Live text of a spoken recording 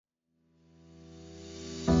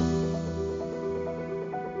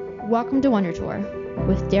Welcome to Wonder Tour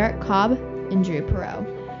with Derek Cobb and Drew Perot,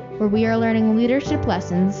 where we are learning leadership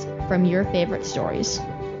lessons from your favorite stories.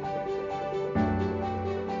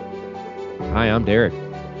 Hi, I'm Derek.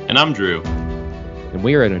 And I'm Drew. And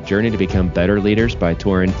we are on a journey to become better leaders by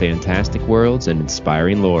touring fantastic worlds and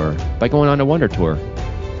inspiring lore by going on a Wonder Tour.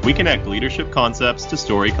 We connect leadership concepts to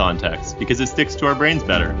story context because it sticks to our brains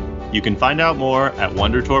better. You can find out more at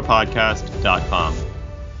wondertourpodcast.com.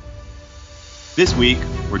 This week,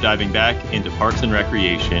 we're diving back into Parks and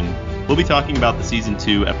Recreation. We'll be talking about the Season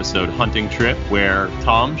 2 episode Hunting Trip, where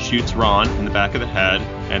Tom shoots Ron in the back of the head,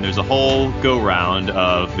 and there's a whole go-round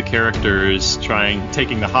of the characters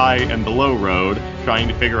taking the high and the low road, trying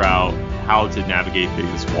to figure out how to navigate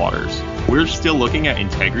these waters. We're still looking at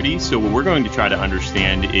integrity, so what we're going to try to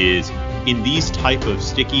understand is, in these type of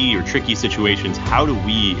sticky or tricky situations, how do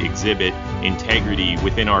we exhibit integrity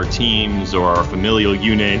within our teams or our familial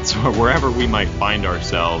units or wherever we might find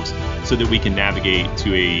ourselves so that we can navigate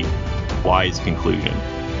to a wise conclusion.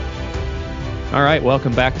 All right,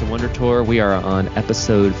 welcome back to Wonder Tour. We are on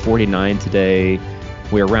episode 49 today.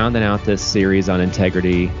 We are rounding out this series on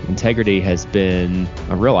integrity. Integrity has been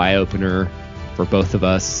a real eye-opener for both of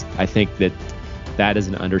us. I think that is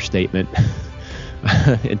an understatement.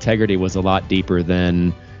 Integrity was a lot deeper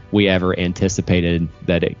than we ever anticipated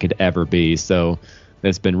that it could ever be. So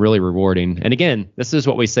it's been really rewarding. And again, this is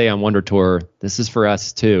what we say on Wonder Tour. This is for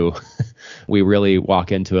us too. We really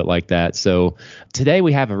walk into it like that. So today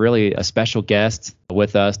we have a special guest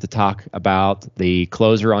with us to talk about the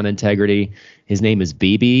closer on integrity. His name is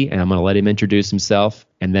BB, and I'm going to let him introduce himself,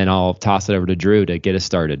 and then I'll toss it over to Drew to get us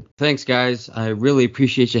started. Thanks, guys. I really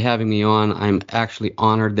appreciate you having me on. I'm actually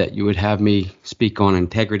honored that you would have me speak on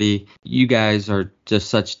integrity. You guys are just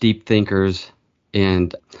such deep thinkers,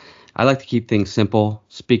 and I like to keep things simple,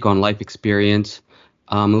 speak on life experience.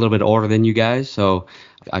 I'm a little bit older than you guys, so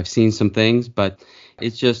I've seen some things, but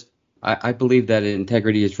it's just, I believe that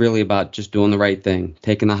integrity is really about just doing the right thing,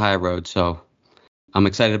 taking the high road. So I'm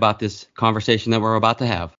excited about this conversation that we're about to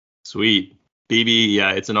have. Sweet. BB,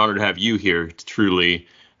 yeah, it's an honor to have you here, truly.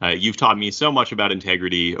 You've taught me so much about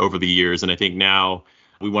integrity over the years, and I think now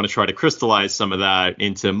we want to try to crystallize some of that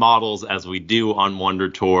into models as we do on Wonder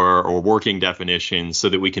Tour or working definitions so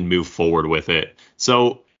that we can move forward with it.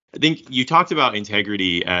 So I think you talked about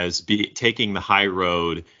integrity as taking the high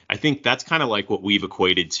road. I think that's kind of like what we've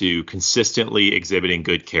equated to consistently exhibiting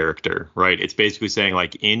good character, right? It's basically saying,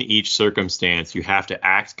 like, in each circumstance, you have to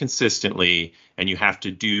act consistently and you have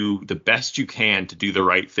to do the best you can to do the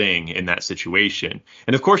right thing in that situation.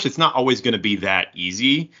 And of course, it's not always going to be that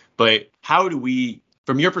easy, but how do we,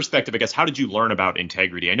 from your perspective, I guess, how did you learn about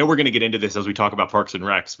integrity? I know we're going to get into this as we talk about Parks and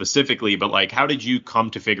Rec specifically, but like, how did you come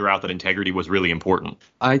to figure out that integrity was really important?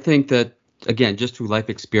 I think that, again, just through life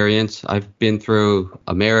experience, I've been through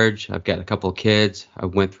a marriage, I've got a couple of kids, I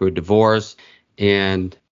went through a divorce,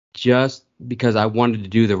 and just because I wanted to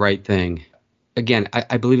do the right thing, again,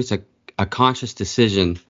 I believe it's a conscious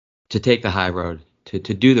decision to take the high road, to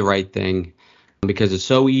do the right thing, because it's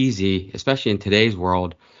so easy, especially in today's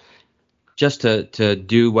world, just to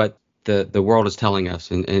do what the world is telling us,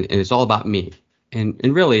 and it's all about me. And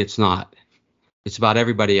really, it's not. It's about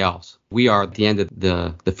everybody else. We are at the end of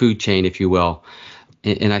the food chain, if you will.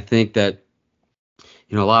 And I think that,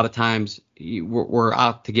 a lot of times we're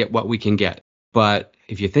out to get what we can get. But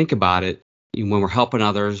if you think about it, when we're helping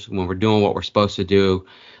others, when we're doing what we're supposed to do,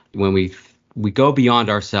 when we go beyond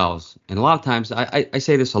ourselves, and a lot of times, I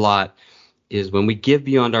say this a lot, is when we give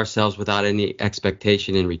beyond ourselves without any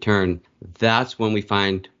expectation in return, that's when we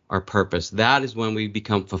find our purpose. That is when we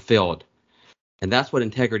become fulfilled. And that's what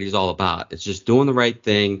integrity is all about. It's just doing the right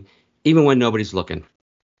thing, even when nobody's looking.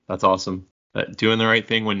 That's awesome. Doing the right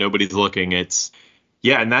thing when nobody's looking. And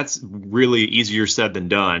that's really easier said than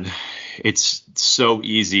done. It's so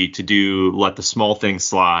easy to let the small things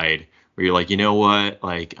slide, where you're like, you know what,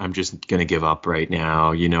 like, I'm just going to give up right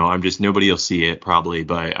now. Nobody will see it probably,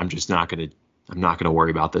 but I'm not going to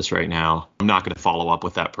worry about this right now. I'm not going to follow up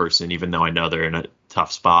with that person, even though I know they're in a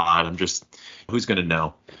tough spot. Who's going to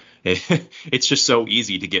know? It's just so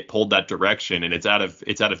easy to get pulled that direction, and it's out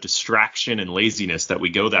of distraction and laziness that we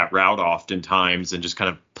go that route oftentimes, and just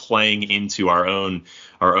kind of playing into our own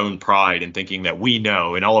pride and thinking that we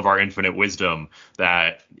know in all of our infinite wisdom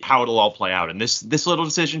that how it'll all play out, and this little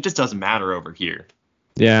decision just doesn't matter over here.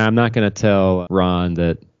 Yeah, I'm not going to tell Ron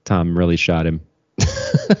that Tom really shot him.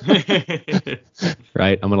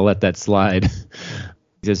 Right, I'm going to let that slide.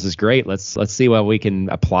 This is great. Let's see how we can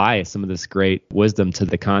apply some of this great wisdom to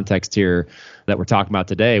the context here that we're talking about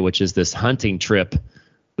today, which is this hunting trip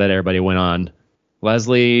that everybody went on.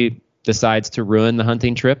 Leslie decides to ruin the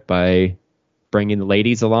hunting trip by bringing the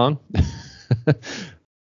ladies along.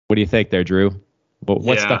 What do you think there, Drew?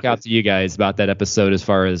 What stuck out to you guys about that episode as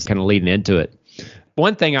far as kind of leading into it?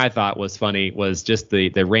 One thing I thought was funny was just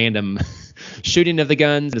the random shooting of the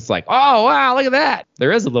guns. It's like, oh, wow, look at that.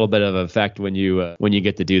 There is a little bit of effect when you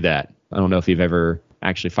get to do that. I don't know if you've ever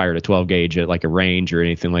actually fired a 12 gauge at like a range or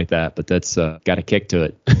anything like that, but that's got a kick to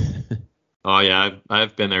it. Oh, yeah,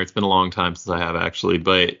 I've been there. It's been a long time since I have, actually.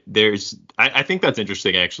 But I think that's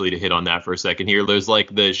interesting, actually, to hit on that for a second here. There's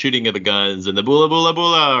like the shooting of the guns and the bula, bula,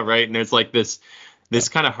 bula, right? And there's like this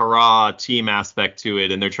kind of hurrah team aspect to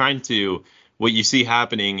it. And they're trying to, what you see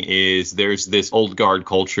happening is there's this old guard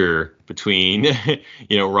culture between,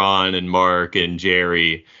 Ron and Mark and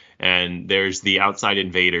Jerry. And there's the outside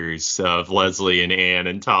invaders of Leslie and Ann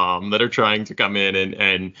and Tom that are trying to come in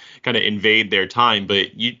and kind of invade their time.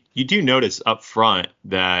 But you do notice up front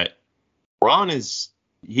that Ron he's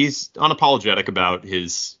unapologetic about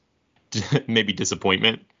his maybe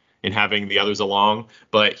disappointment in having the others along,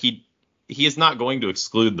 but he is not going to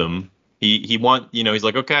exclude them. He's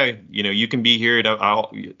like, okay, you can be here.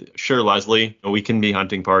 Sure, Leslie, we can be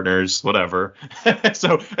hunting partners, whatever.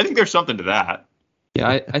 So I think there's something to that.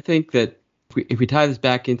 Yeah, I think that if we tie this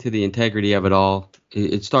back into the integrity of it all,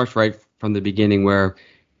 it starts right from the beginning where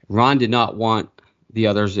Ron did not want the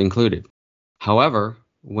others included. However,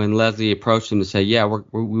 when Leslie approached him to say, yeah,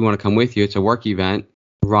 we want to come with you, it's a work event,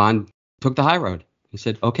 Ron took the high road. He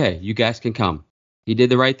said, okay, you guys can come. He did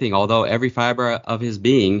the right thing, although every fiber of his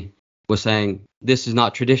being was saying, this is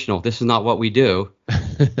not traditional, this is not what we do,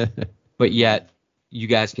 but yet you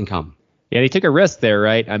guys can come. Yeah, he took a risk there,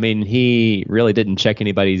 right? I mean, he really didn't check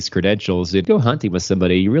anybody's credentials. If you go hunting with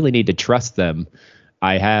somebody, you really need to trust them.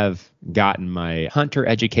 I have gotten my hunter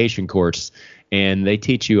education course, and they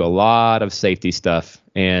teach you a lot of safety stuff,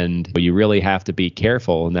 and you really have to be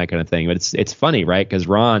careful and that kind of thing. But it's funny, right? Because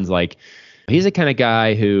Ron's like, he's the kind of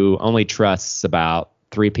guy who only trusts about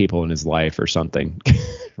 3 people in his life or something,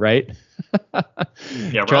 right?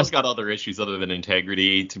 Yeah, Ron's got other issues other than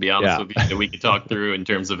integrity, to be honest with you, that we could talk through in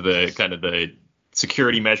terms of the kind of the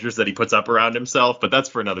security measures that he puts up around himself. But that's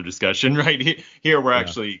for another discussion, right? Here we're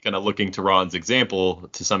actually kind of looking to Ron's example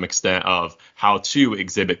to some extent of how to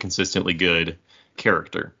exhibit consistently good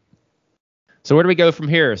character. So where do we go from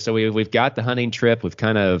here? So we've got the hunting trip. We've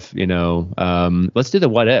kind of, let's do the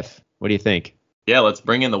what if. What do you think? Yeah, let's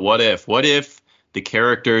bring in the what if. What if the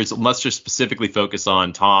characters, let's just specifically focus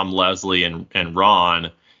on Tom, Leslie, and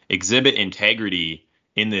Ron, exhibit integrity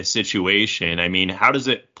in this situation? I mean, how does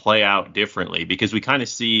it play out differently? Because we kind of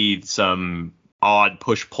see some odd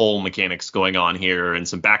push-pull mechanics going on here and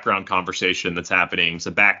some background conversation that's happening,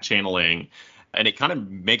 some back channeling, and it kind of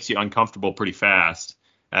makes you uncomfortable pretty fast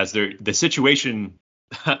as the situation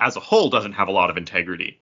as a whole doesn't have a lot of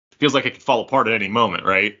integrity. It feels like it could fall apart at any moment,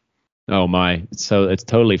 right? Oh my. So it's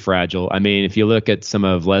totally fragile. I mean, if you look at some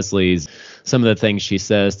of the things she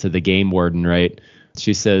says to the game warden, right?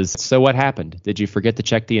 She says, so what happened? Did you forget to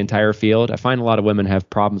check the entire field? I find a lot of women have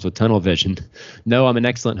problems with tunnel vision. No, I'm an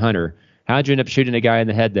excellent hunter. How'd you end up shooting a guy in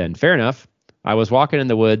the head then? Fair enough. I was walking in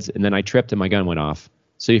the woods and then I tripped and my gun went off.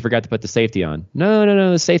 So you forgot to put the safety on.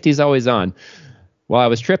 No, the safety's always on. While I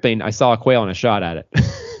was tripping, I saw a quail and I shot at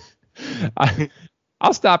it.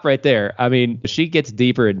 I'll stop right there. I mean, she gets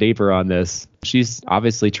deeper and deeper on this. She's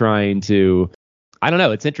obviously trying to, I don't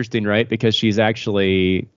know. It's interesting, right? Because she's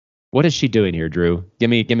actually, what is she doing here, Drew? Give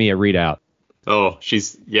me a readout. Oh,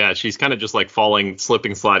 she's kind of just like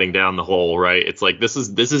slipping, sliding down the hole, right? It's like, this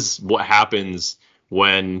is what happens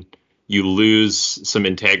when you lose some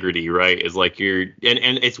integrity, right? It's like and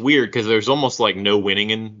it's weird because there's almost like no winning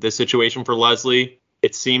in this situation for Leslie,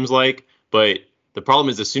 it seems like, but the problem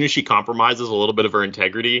is as soon as she compromises a little bit of her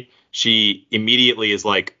integrity, she immediately is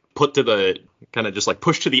like put to the kind of just like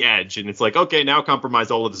pushed to the edge. And it's like, okay, now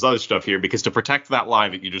compromise all of this other stuff here, because to protect that lie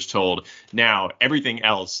that you just told, now everything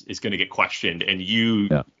else is going to get questioned and you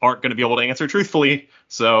aren't going to be able to answer truthfully.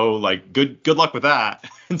 So like, good luck with that.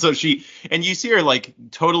 And so you see her like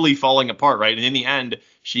totally falling apart, right? And in the end,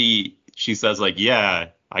 she says like, yeah,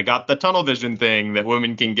 I got the tunnel vision thing that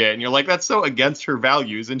women can get. And you're like, that's so against her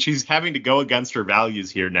values. And she's having to go against her values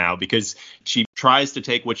here now because she tries to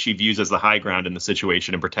take what she views as the high ground in the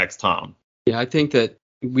situation and protects Tom. Yeah, I think that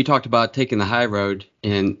we talked about taking the high road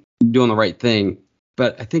and doing the right thing.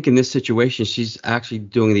 But I think in this situation, she's actually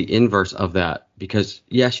doing the inverse of that because,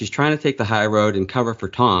 yeah, she's trying to take the high road and cover for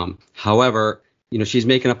Tom. However, she's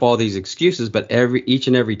making up all these excuses, but each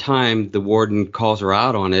and every time the warden calls her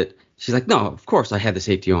out on it, she's like, no, of course I had the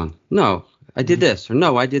safety on. No, I did this, or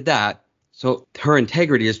no, I did that. So her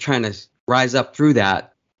integrity is trying to rise up through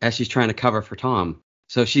that as she's trying to cover for Tom.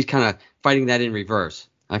 So she's kind of fighting that in reverse.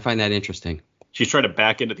 I find that interesting. she's trying to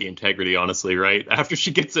back into the integrity, honestly, right? After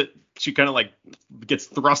she gets it, she kind of like gets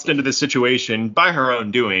thrust into this situation by her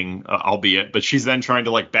own doing, albeit, but she's then trying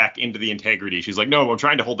to like back into the integrity. She's like, no, I'm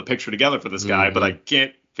trying to hold the picture together for this guy, but I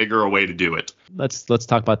can't figure a way to do it. Let's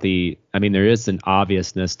talk about there is an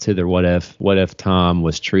obviousness to the what if Tom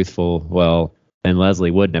was truthful? Well, and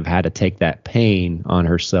Leslie wouldn't have had to take that pain on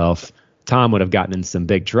herself. Tom would have gotten in some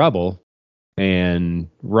big trouble. And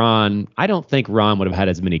I don't think Ron would have had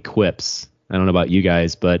as many quips. I don't know about you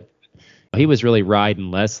guys, but he was really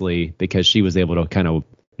riding Leslie because she was able to kind of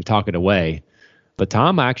talk it away. But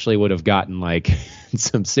Tom actually would have gotten like in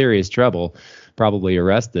some serious trouble, probably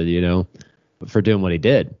arrested, for doing what he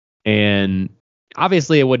did. And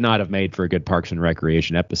obviously it would not have made for a good Parks and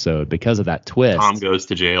Recreation episode because of that twist. Tom goes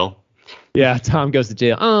to jail. Yeah, Tom goes to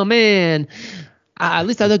jail. Oh, man. At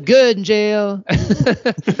least I look good in jail.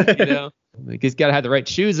 He's got to have the right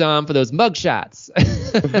shoes on for those mug shots.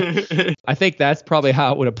 I think that's probably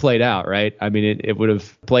how it would have played out, right? I mean, it would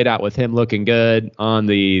have played out with him looking good on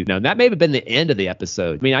the. That may have been the end of the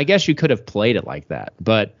episode. I mean, I guess you could have played it like that,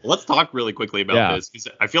 but let's talk really quickly about this because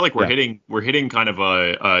I feel like we're hitting kind of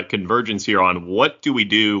a convergence here on what do we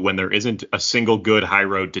do when there isn't a single good high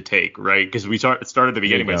road to take, right? Because we started at the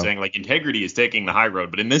beginning by saying like integrity is taking the high road,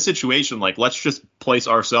 but in this situation, like let's just place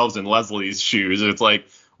ourselves in Leslie's shoes. It's like,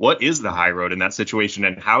 what is the high road in that situation,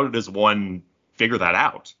 and how does one figure that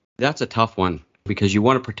out? That's a tough one because you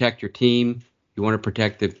want to protect your team. You want to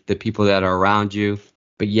protect the people that are around you.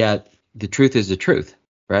 But yet the truth is the truth,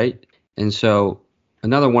 right? And so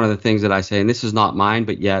another one of the things that I say, and this is not mine,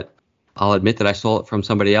 but yet I'll admit that I stole it from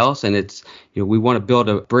somebody else. And it's, we want to build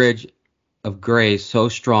a bridge of gray so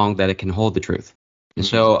strong that it can hold the truth. And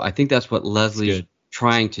so I think that's what Leslie's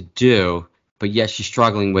trying to do. But yet she's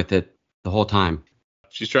struggling with it the whole time.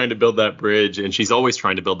 She's trying to build that bridge, and she's always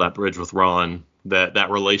trying to build that bridge with Ron,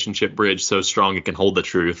 that relationship bridge so strong it can hold the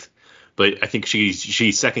truth. But I think she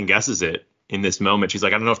second guesses it in this moment. She's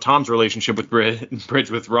like, I don't know if Tom's relationship with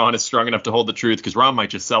bridge with Ron is strong enough to hold the truth because Ron might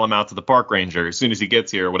just sell him out to the park ranger as soon as he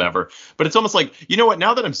gets here or whatever. But it's almost like, you know what,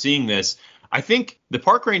 now that I'm seeing this, I think the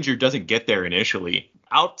park ranger doesn't get there initially.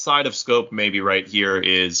 Outside of scope maybe right here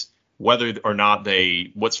is whether or not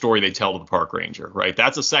what story they tell to the park ranger, right?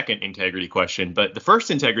 That's a second integrity question. But the first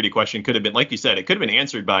integrity question could have been, like you said, it could have been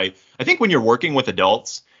answered by, I think when you're working with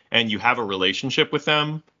adults and you have a relationship with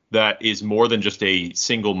them that is more than just a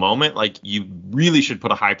single moment, like you really should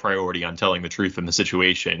put a high priority on telling the truth in the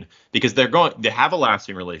situation because they have a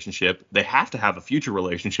lasting relationship. They have to have a future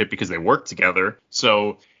relationship because they work together.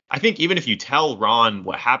 So I think even if you tell Ron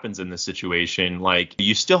what happens in this situation, like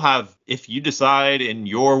you still have, if you decide in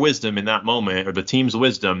your wisdom in that moment or the team's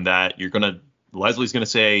wisdom that Leslie's going to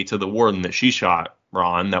say to the warden that she shot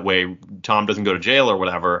Ron, that way Tom doesn't go to jail or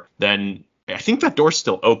whatever, then I think that door's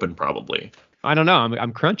still open probably. I don't know.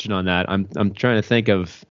 I'm crunching on that. I'm trying to think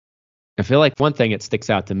of, I feel like one thing that sticks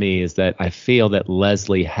out to me is that I feel that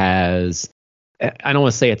Leslie has, I don't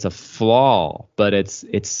want to say it's a flaw, but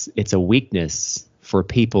it's a weakness for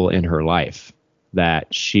people in her life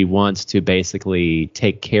that she wants to basically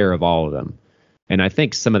take care of all of them. And I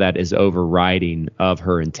think some of that is overriding of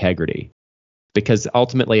her integrity because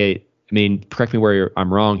ultimately, I mean, correct me where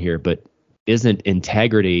I'm wrong here, but isn't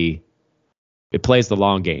integrity, it plays the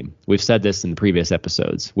long game. We've said this in previous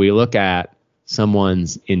episodes. We look at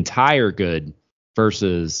someone's entire good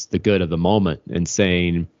versus the good of the moment and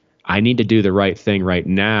saying, I need to do the right thing right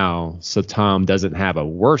now so Tom doesn't have a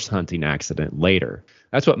worse hunting accident later.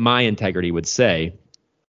 That's what my integrity would say.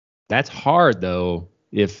 That's hard, though,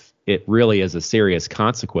 if it really is a serious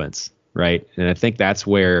consequence, right? And I think that's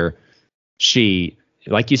where she,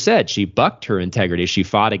 like you said, she bucked her integrity. She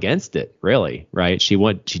fought against it, really, right? She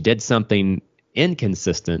did something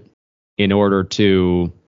inconsistent in order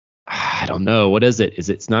to, I don't know, what is it? Is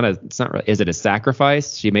it a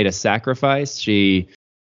sacrifice? She made a sacrifice. She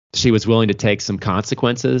was willing to take some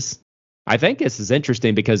consequences. I think this is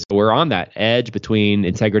interesting because we're on that edge between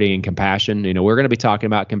integrity and compassion. We're going to be talking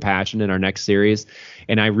about compassion in our next series.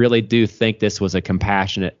 And I really do think this was a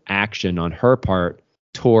compassionate action on her part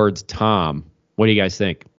towards Tom. What do you guys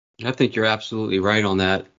think? I think you're absolutely right on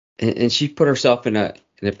that. And she put herself in a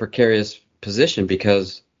precarious position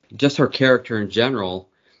because just her character in general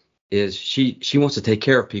is she wants to take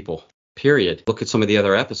care of people. Period. Look at some of the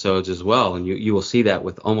other episodes as well, and you will see that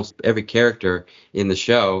with almost every character in the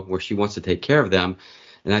show where she wants to take care of them.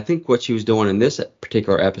 And I think what she was doing in this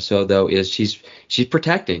particular episode, though, is she's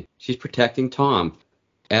protecting Tom.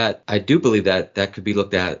 I do believe that could be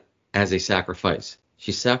looked at as a sacrifice.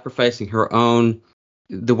 She's sacrificing her own,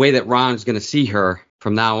 the way that Ron is going to see her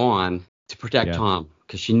from now on to protect Tom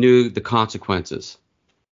because she knew the consequences.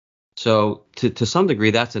 So to some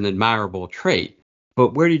degree, that's an admirable trait.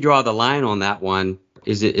 But where do you draw the line on that one?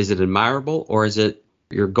 Is it admirable, or is it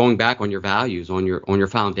you're going back on your values, on your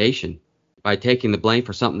foundation by taking the blame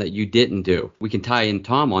for something that you didn't do? We can tie in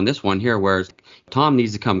Tom on this one here, whereas Tom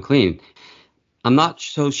needs to come clean. I'm not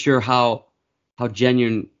so sure how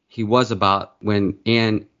genuine he was about when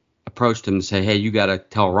Ann approached him to say, hey, you got to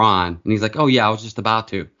tell Ron. And he's like, oh, yeah, I was just about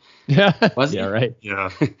to. Wasn't Yeah, he? right.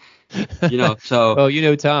 Yeah. So.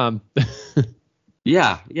 Oh, Tom.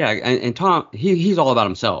 Yeah. And Tom, he's all about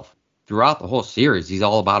himself. Throughout the whole series, he's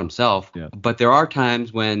all about himself. Yeah. But there are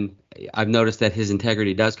times when I've noticed that his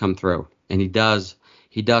integrity does come through, and he does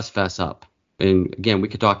fess up. And again, we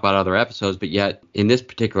could talk about other episodes, but yet in this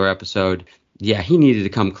particular episode, yeah, he needed to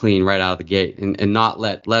come clean right out of the gate and not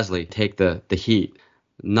let Leslie take the heat,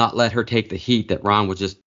 not let her take the heat that Ron was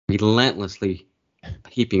just relentlessly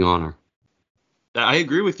heaping on her. I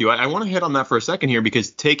agree with you. I want to hit on that for a second here,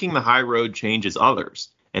 because taking the high road changes others.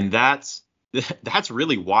 And that's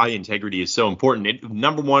really why integrity is so important.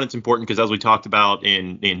 Number one, it's important because, as we talked about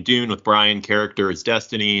in Dune with Brian, character is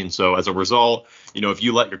destiny. And so as a result, if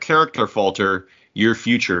you let your character falter, your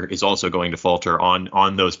future is also going to falter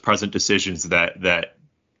on those present decisions that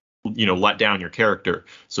let down your character.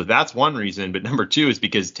 So that's one reason. But number two is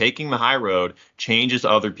because taking the high road changes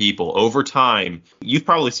other people over time. You've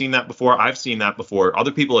probably seen that before. I've seen that before.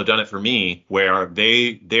 Other people have done it for me, where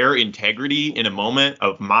their integrity in a moment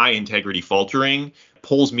of my integrity faltering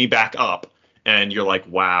pulls me back up. And you're like,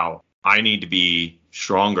 wow, I need to be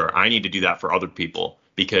stronger. I need to do that for other people,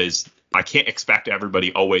 because I can't expect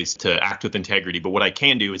everybody always to act with integrity. But what I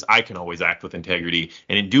can do is I can always act with integrity.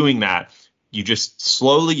 And in doing that, you just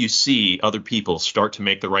slowly see other people start to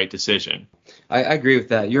make the right decision. I agree with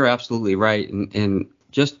that. You're absolutely right. And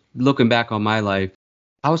just looking back on my life,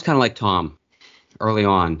 I was kind of like Tom early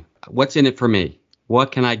on. What's in it for me?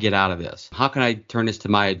 What can I get out of this? How can I turn this to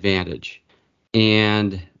my advantage?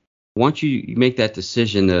 And once you make that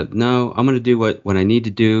decision that, no, I'm going to do what I need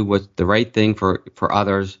to do, what's the right thing for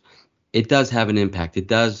others, it does have an impact.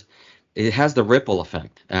 It has the ripple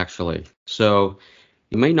effect, actually. So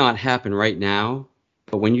it may not happen right now,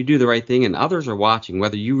 but when you do the right thing and others are watching,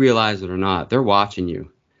 whether you realize it or not, they're watching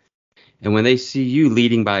you. And when they see you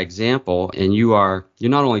leading by example, and you're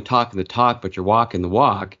not only talking the talk, but you're walking the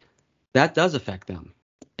walk, that does affect them.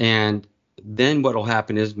 And then what will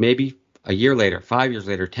happen is maybe a year later, 5 years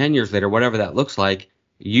later, 10 years later, whatever that looks like,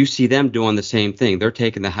 you see them doing the same thing. They're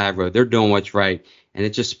taking the high road. They're doing what's right. And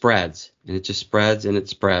it just spreads, and it just spreads, and it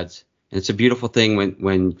spreads. And it's a beautiful thing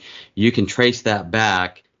when you can trace that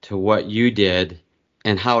back to what you did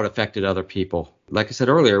and how it affected other people. Like I said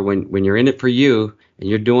earlier, when you're in it for you and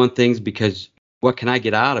you're doing things because what can I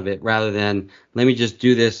get out of it, rather than let me just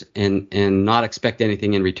do this and not expect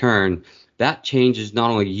anything in return, that changes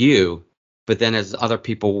not only you, but then as other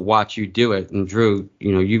people watch you do it. And Drew,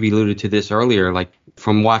 you've alluded to this earlier, like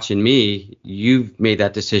from watching me, you've made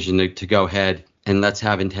that decision to go ahead and let's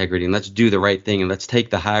have integrity and let's do the right thing and let's take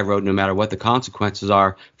the high road no matter what the consequences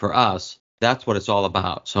are for us. That's what it's all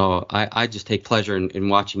about. So I just take pleasure in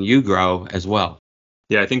watching you grow as well.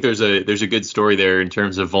 Yeah, I think there's a good story there in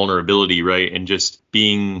terms of vulnerability, right? And just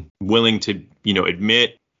being willing to,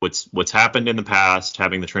 admit what's happened in the past,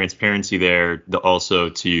 having the transparency there, also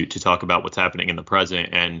to talk about what's happening in the present.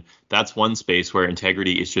 And that's one space where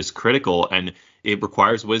integrity is just critical, and it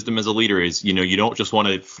requires wisdom as a leader. Is you don't just want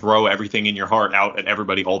to throw everything in your heart out at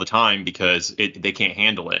everybody all the time because they can't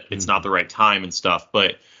handle it. It's not the right time and stuff.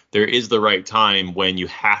 But there is the right time when you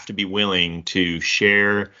have to be willing to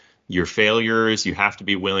share your failures. You have to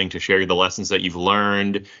be willing to share the lessons that you've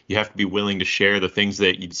learned. You have to be willing to share the things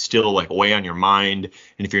that you still weigh on your mind.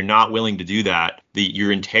 And if you're not willing to do that,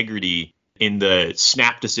 your integrity in the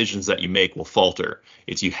snap decisions that you make will falter.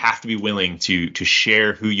 You have to be willing to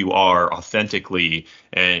share who you are authentically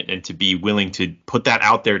and to be willing to put that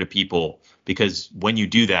out there to people, because when you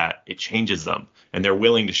do that, it changes them and they're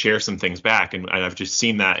willing to share some things back. And I've just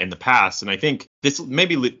seen that in the past. And I think this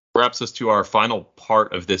maybe wraps us to our final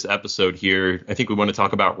part of this episode here. I think we want to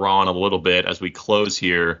talk about Ron a little bit as we close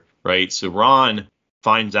here, right? So Ron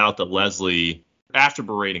finds out that Leslie, after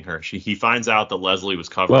berating her, he finds out that Leslie was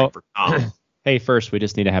covering for Tom. Hey, first, we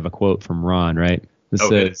just need to have a quote from Ron, right? This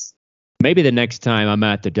says, maybe the next time I'm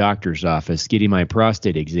at the doctor's office getting my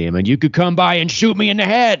prostate examined, you could come by and shoot me in the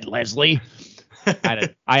head, Leslie. I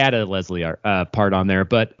added a Leslie part on there,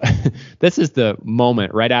 but this is the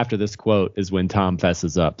moment right after this quote is when Tom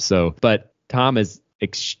fesses up. But Tom is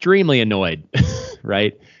extremely annoyed,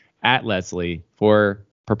 right, at Leslie for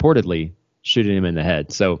purportedly shooting him in the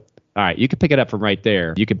head. So All right, you could pick it up from right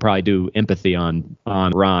there. You could probably do empathy on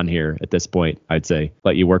Ron here at this point, I'd say.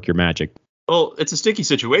 Let you work your magic. Well, it's a sticky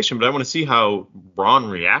situation, but I want to see how Ron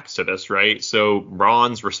reacts to this, right? So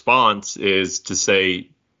Ron's response is to say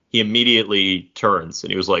he immediately turns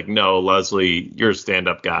and he was like, no, Leslie, you're a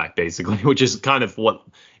stand-up guy, basically, which is kind of what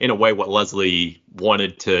Leslie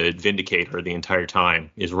wanted to vindicate her the entire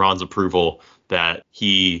time, is Ron's approval that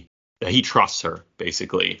he trusts her,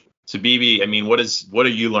 basically. So, BB, I mean, what are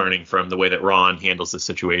you learning from the way that Ron handles this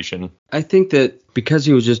situation? I think that because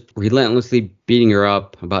he was just relentlessly beating her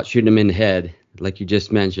up about shooting him in the head, like you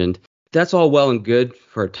just mentioned, that's all well and good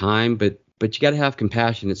for a time, but you got to have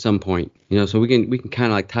compassion at some point, so we can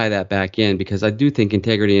kind of like tie that back in, because I do think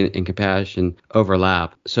integrity and compassion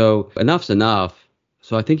overlap. So enough's enough.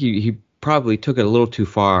 So I think he probably took it a little too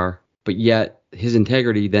far, but yet his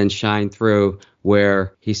integrity then shined through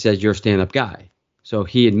where he says, you're a stand-up guy. So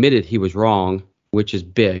he admitted he was wrong, which is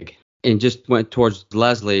big, and just went towards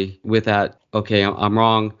Leslie with that, okay, I'm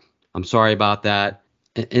wrong, I'm sorry about that.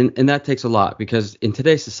 And that takes a lot, because in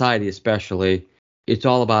today's society especially, it's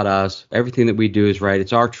all about us. Everything that we do is right.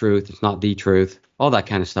 It's our truth. It's not the truth. All that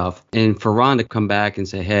kind of stuff. And for Ron to come back and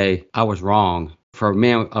say, hey, I was wrong, for a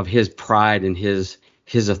man of his pride and his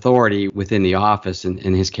authority within the office and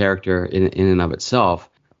his character in and of itself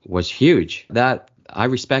was huge. That I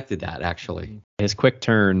respected that, actually. His quick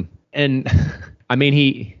turn. And I mean,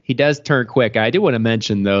 he does turn quick. I do want to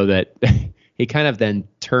mention, though, that he kind of then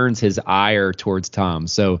turns his ire towards Tom.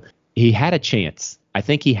 So he had a chance. I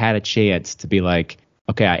think he had a chance to be like,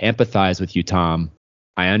 okay, I empathize with you, Tom.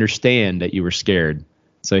 I understand that you were scared.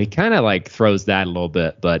 So he kind of like throws that a little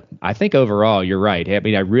bit. But I think overall, you're right. I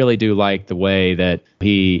mean, I really do like the way that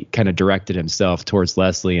he kind of directed himself towards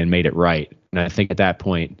Leslie and made it right. And I think at that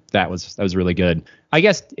point, that was really good. I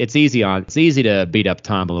guess it's easy to beat up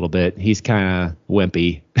Tom a little bit. He's kind of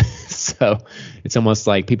wimpy. So it's almost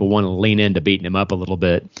like people want to lean into beating him up a little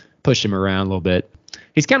bit, push him around a little bit.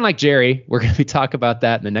 He's kind of like Jerry. We're going to be talking about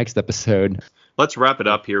that in the next episode. Let's wrap it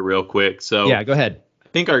up here real quick. So yeah, go ahead. I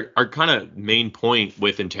think our kind of main point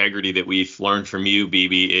with integrity that we've learned from you,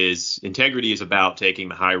 BB, is integrity is about taking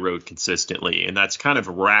the high road consistently. And that's kind of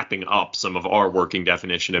wrapping up some of our working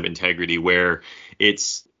definition of integrity, where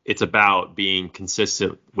it's about being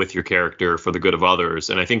consistent with your character for the good of others.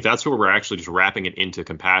 And I think that's where we're actually just wrapping it into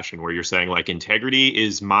compassion, where you're saying, like, integrity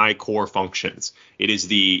is my core functions.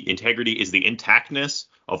 Integrity is the intactness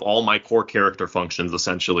of all my core character functions,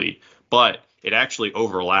 essentially. But it actually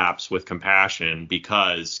overlaps with compassion,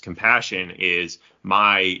 because compassion is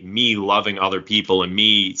me loving other people and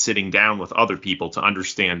me sitting down with other people to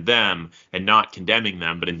understand them and not condemning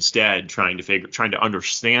them, but instead trying to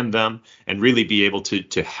understand them and really be able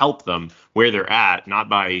to help them where they're at, not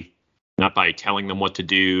by telling them what to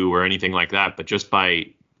do or anything like that, but just by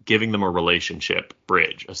giving them a relationship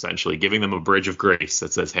bridge, essentially giving them a bridge of grace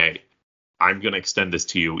that says, hey, I'm going to extend this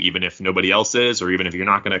to you, even if nobody else is, or even if you're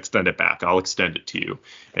not going to extend it back, I'll extend it to you.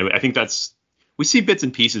 And I think we see bits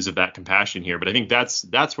and pieces of that compassion here, but I think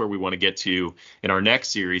that's where we want to get to in our next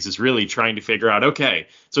series, is really trying to figure out, okay,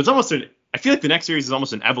 so I feel like the next series is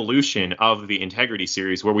almost an evolution of the integrity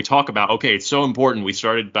series, where we talk about, okay, it's so important. We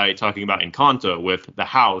started by talking about Encanto with the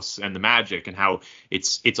house and the magic and how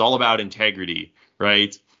it's all about integrity,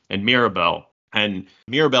 right? And Mirabel. And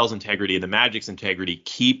Mirabel's integrity and the magic's integrity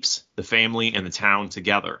keeps the family and the town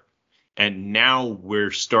together. And now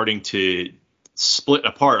we're starting to split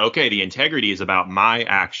apart. Okay, the integrity is about my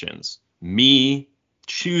actions, me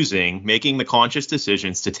making the conscious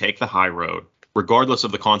decisions to take the high road, regardless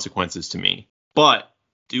of the consequences to me. But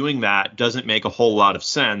doing that doesn't make a whole lot of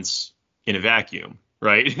sense in a vacuum,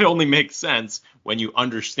 right? It only makes sense when you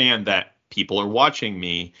understand that people are watching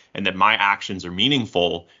me and that my actions are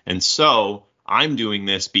meaningful. And so I'm doing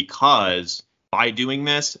this because by doing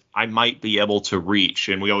this, I might be able to reach,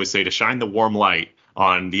 and we always say, to shine the warm light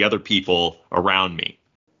on the other people around me.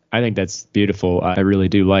 I think that's beautiful. I really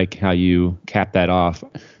do like how you cap that off.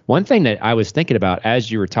 One thing that I was thinking about as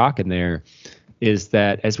you were talking there is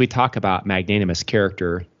that as we talk about magnanimous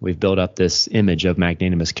character, we've built up this image of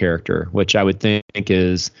magnanimous character, which I would think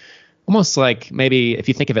is almost like, maybe if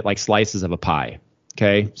you think of it like slices of a pie.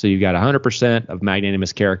 Okay, so you've got 100% of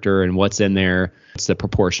magnanimous character, and what's in there, it's the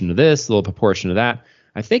proportion of this, a little proportion of that.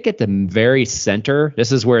 I think at the very center,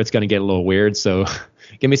 this is where it's going to get a little weird, so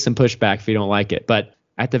give me some pushback if you don't like it. But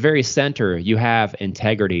at the very center, you have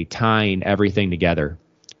integrity tying everything together.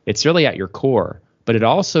 It's really at your core, but it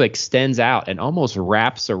also extends out and almost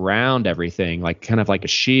wraps around everything, like kind of like a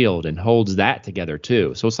shield, and holds that together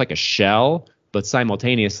too. So it's like a shell, but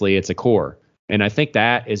simultaneously it's a core. And I think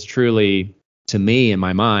that is truly to me in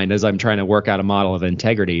my mind as I'm trying to work out a model of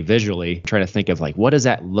integrity visually, trying to think of like, what does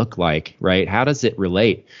that look like, right? How does it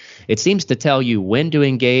relate? It seems to tell you when to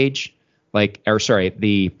engage,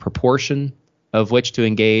 the proportion of which to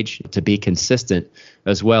engage to be consistent,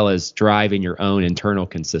 as well as driving your own internal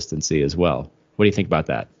consistency as well. What do you think about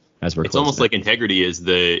that? It's almost like integrity is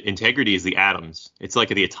the atoms. It's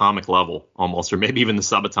like at the atomic level almost, or maybe even the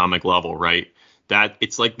subatomic level, right? That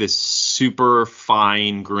it's like this super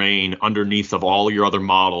fine grain underneath of all your other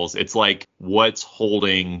models. It's like what's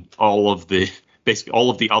holding basically all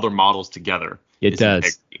of the other models together. It does.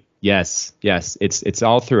 Integrity. Yes. It's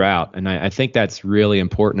all throughout. And I think that's really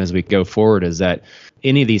important as we go forward, is that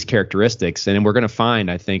any of these characteristics, and we're going to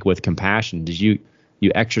find, I think, with compassion, you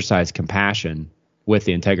exercise compassion with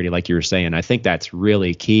the integrity, like you were saying. I think that's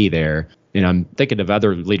really key there. And I'm thinking of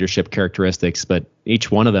other leadership characteristics, but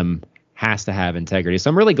each one of them has to have integrity.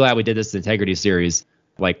 So I'm really glad we did this integrity series.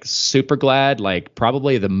 Like super glad, like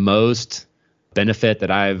probably the most benefit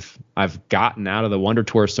that I've gotten out of the Wonder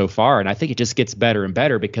Tour so far. And I think it just gets better and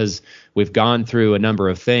better because we've gone through a number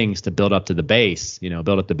of things to build up to the base, build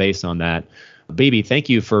up the base on that. BB, thank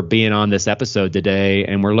you for being on this episode today.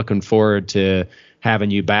 And we're looking forward to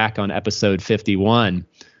having you back on episode 51.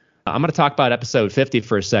 I'm going to talk about episode 50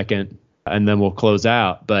 for a second, and then we'll close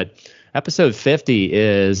out. But episode 50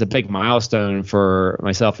 is a big milestone for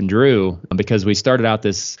myself and Drew because we started out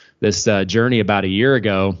this journey about a year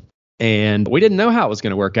ago, and we didn't know how it was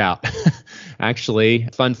going to work out. Actually,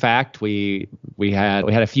 fun fact, we had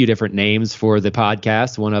a few different names for the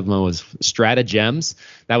podcast. One of them was Stratagems.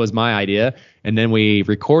 That was my idea. And then we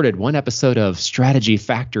recorded one episode of Strategy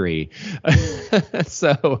Factory.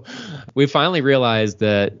 So we finally realized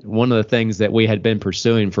that one of the things that we had been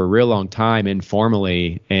pursuing for a real long time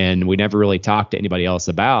informally, and we never really talked to anybody else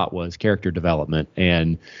about, was character development.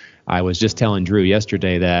 And I was just telling Drew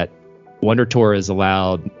yesterday that Wonder Tour has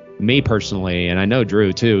allowed me personally, and I know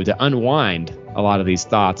Drew too, to unwind a lot of these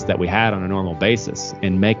thoughts that we had on a normal basis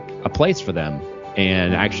and make a place for them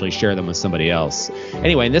and actually share them with somebody else.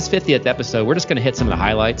 Anyway, in this 50th episode, we're just going to hit some of the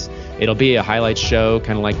highlights. It'll be a highlights show,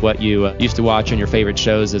 kind of like what you used to watch on your favorite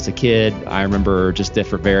shows as a kid. I remember just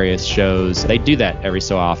different various shows. They do that every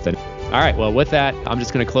so often. All right, well, with that, I'm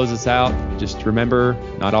just going to close this out. Just remember,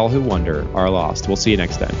 not all who wander are lost. We'll see you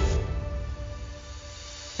next time.